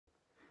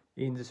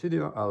In this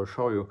video, I'll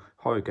show you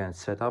how you can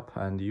set up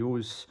and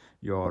use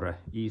your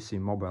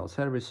eSIM mobile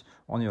service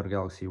on your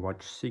Galaxy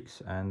Watch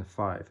 6 and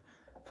 5.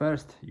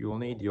 First, you'll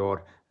need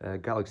your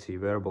Galaxy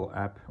wearable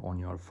app on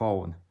your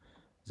phone.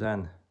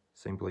 Then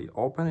simply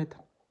open it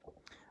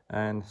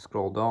and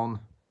scroll down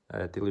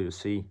till you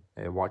see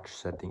watch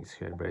settings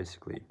here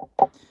basically.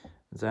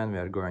 Then we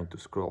are going to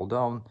scroll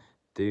down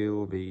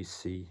till we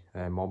see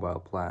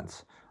mobile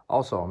plans.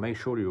 Also, make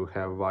sure you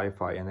have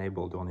Wi-Fi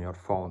enabled on your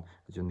phone,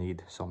 as you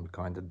need some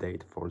kind of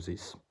data for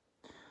this.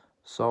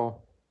 So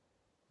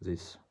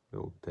this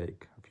will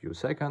take a few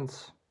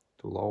seconds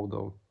to load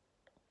though.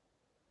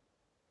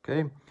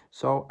 Okay,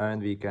 so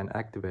and we can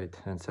activate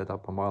and set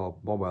up a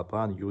mobile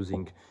plan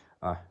using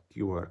a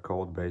QR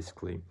code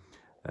basically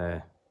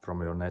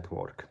from your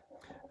network.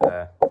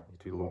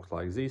 It will look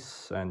like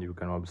this, and you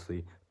can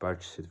obviously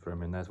purchase it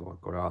from your network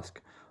or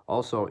ask.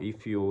 Also,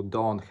 if you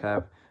don't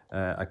have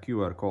a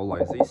QR code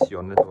like this,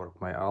 your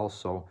network may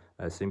also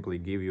simply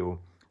give you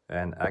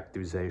an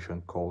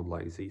activation code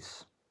like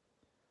this.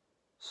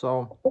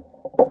 So,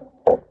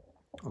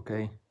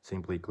 okay,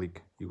 simply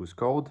click use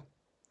code,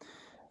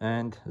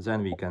 and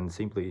then we can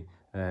simply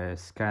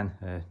scan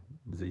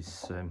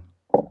this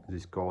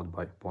code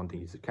by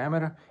pointing the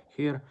camera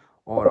here,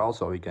 or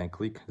also we can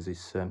click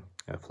this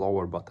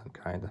flower button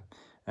kinda,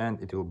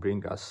 and it will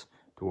bring us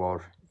to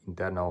our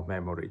internal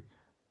memory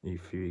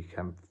if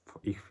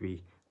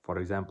we for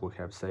example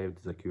have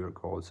saved the QR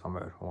code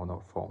somewhere on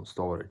our phone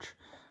storage.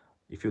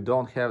 If you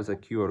don't have the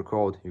QR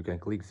code, you can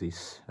click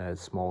this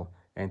small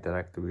enter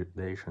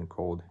activation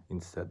code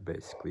instead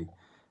basically,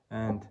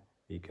 and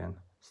we can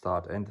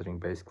start entering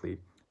basically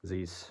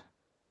these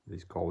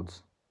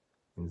codes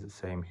in the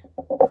same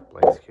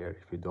place here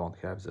if you don't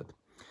have that.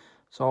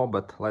 So,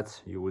 but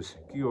let's use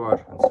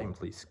QR and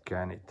simply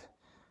scan it.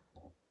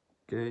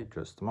 Okay,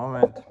 just a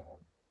moment,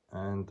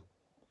 and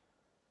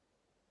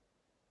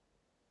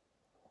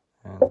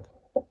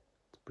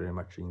it's pretty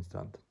much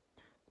instant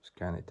to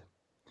scan it.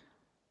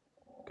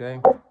 Okay,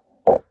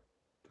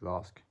 to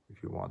ask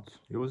if you want to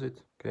use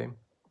it. Okay,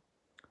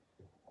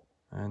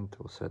 and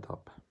we'll set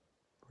up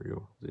for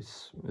you.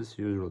 This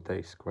usually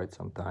takes quite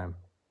some time,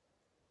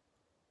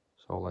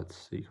 so let's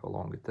see how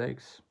long it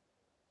takes.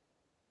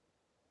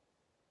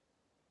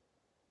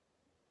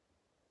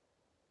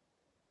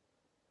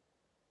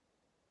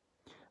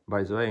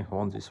 By the way,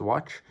 on this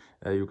watch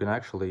you can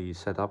actually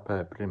set up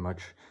pretty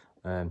much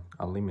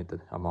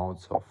unlimited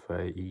amounts of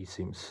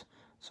eSIMs,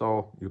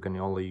 so you can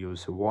only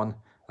use one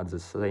at the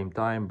same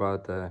time,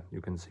 but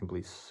you can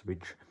simply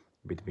switch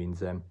between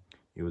them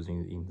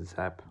using in this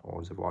app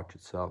or the watch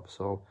itself,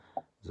 so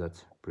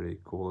that's pretty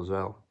cool as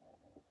well.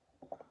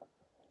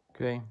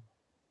 Okay,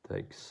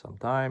 takes some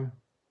time.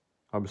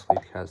 Obviously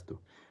it has to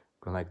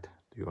connect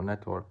to your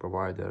network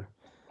provider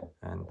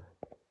and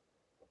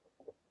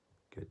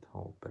get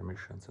all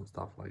permissions and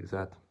stuff like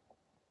that.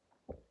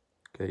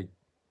 Okay,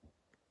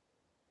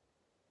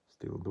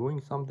 still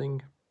doing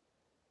something.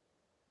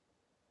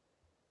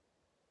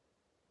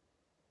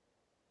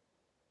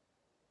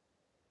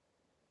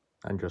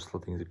 I'm just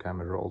letting the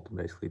camera roll to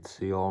basically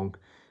see how long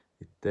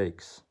it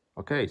takes.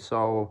 Okay,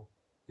 so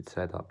it's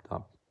set up.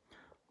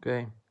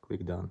 Okay,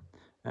 click done,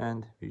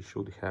 and we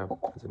should have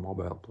the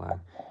mobile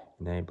plan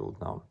enabled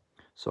now.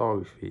 So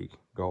if we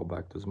go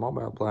back to the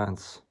mobile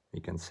plans, we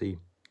can see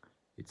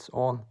it's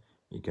on.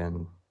 You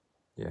can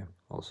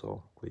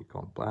also click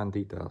on plan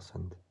details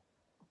and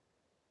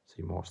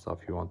see more stuff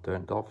you want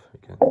turned off. You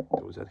can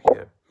do that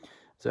here.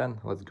 Then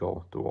let's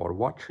go to our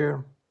watch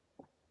here.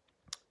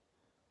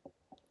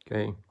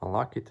 Okay,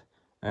 unlock it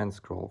and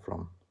scroll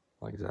from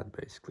like that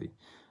basically.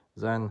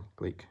 Then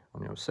click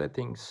on your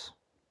settings,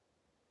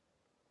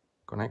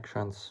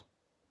 connections,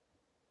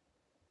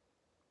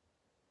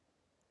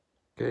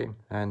 okay,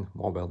 and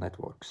mobile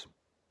networks,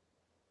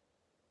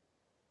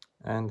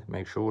 and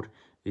make sure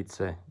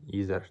it's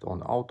either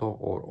on auto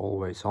or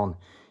always on.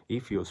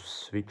 If you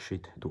switch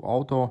it to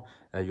auto,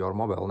 your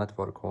mobile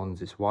network on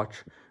this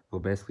watch will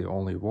basically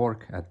only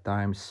work at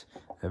times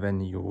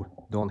when you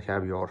don't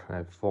have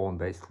your phone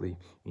basically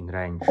in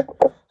range.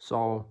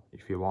 So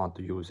if you want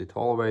to use it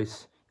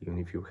always, even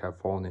if you have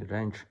phone in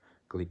range,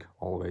 click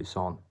always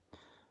on.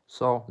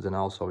 So then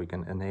also we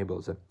can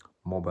enable the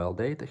mobile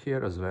data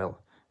here as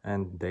well,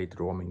 and data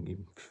roaming.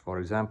 If, for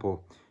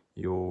example,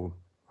 you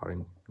are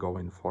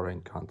going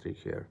foreign country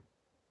here,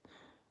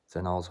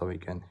 then also we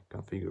can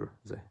configure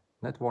the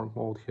network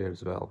mode here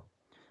as well.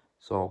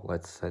 So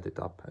let's set it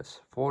up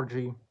as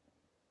 4G.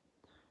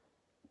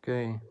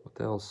 Okay,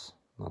 what else?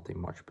 Nothing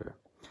much there.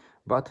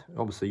 But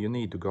obviously you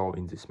need to go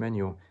in this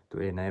menu to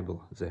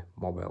enable the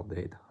mobile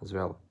data as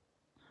well.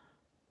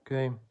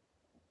 Okay,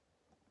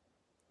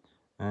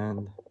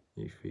 and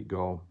if we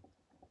go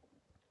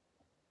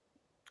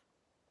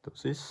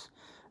to this,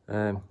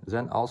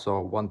 then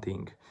also one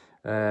thing,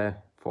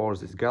 for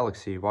this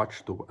Galaxy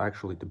Watch to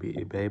actually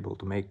be able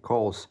to make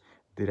calls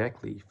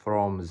directly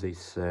from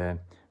this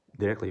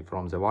directly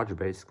from the watch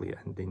basically,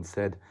 and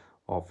instead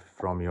of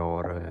from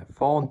your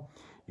phone,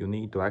 you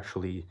need to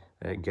actually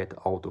get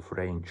out of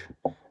range.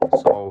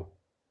 So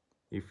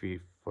if we,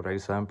 for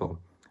example,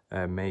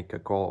 make a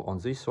call on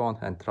this one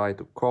and try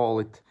to call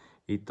it,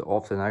 it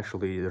often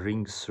actually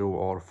rings through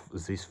our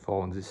this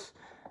phone. This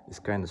is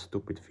kind of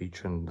stupid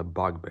feature and a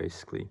bug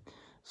basically.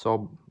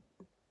 So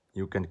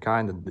you can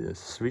kind of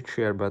switch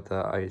here, but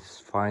I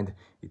find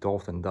it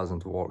often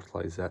doesn't work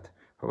like that.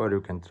 However,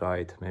 you can try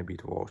it, maybe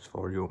it works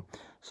for you.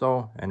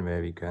 So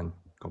anyway, we can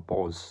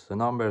compose the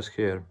numbers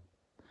here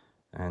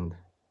and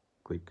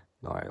click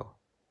dial.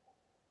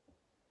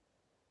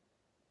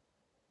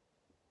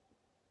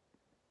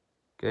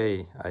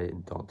 Okay, I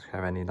don't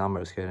have any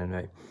numbers here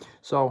anyway.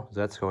 So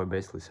that's how I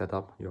basically set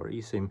up your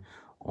eSIM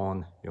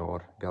on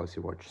your Galaxy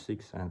Watch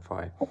 6 and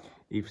 5.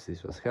 If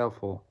this was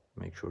helpful,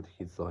 make sure to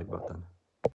hit the like button.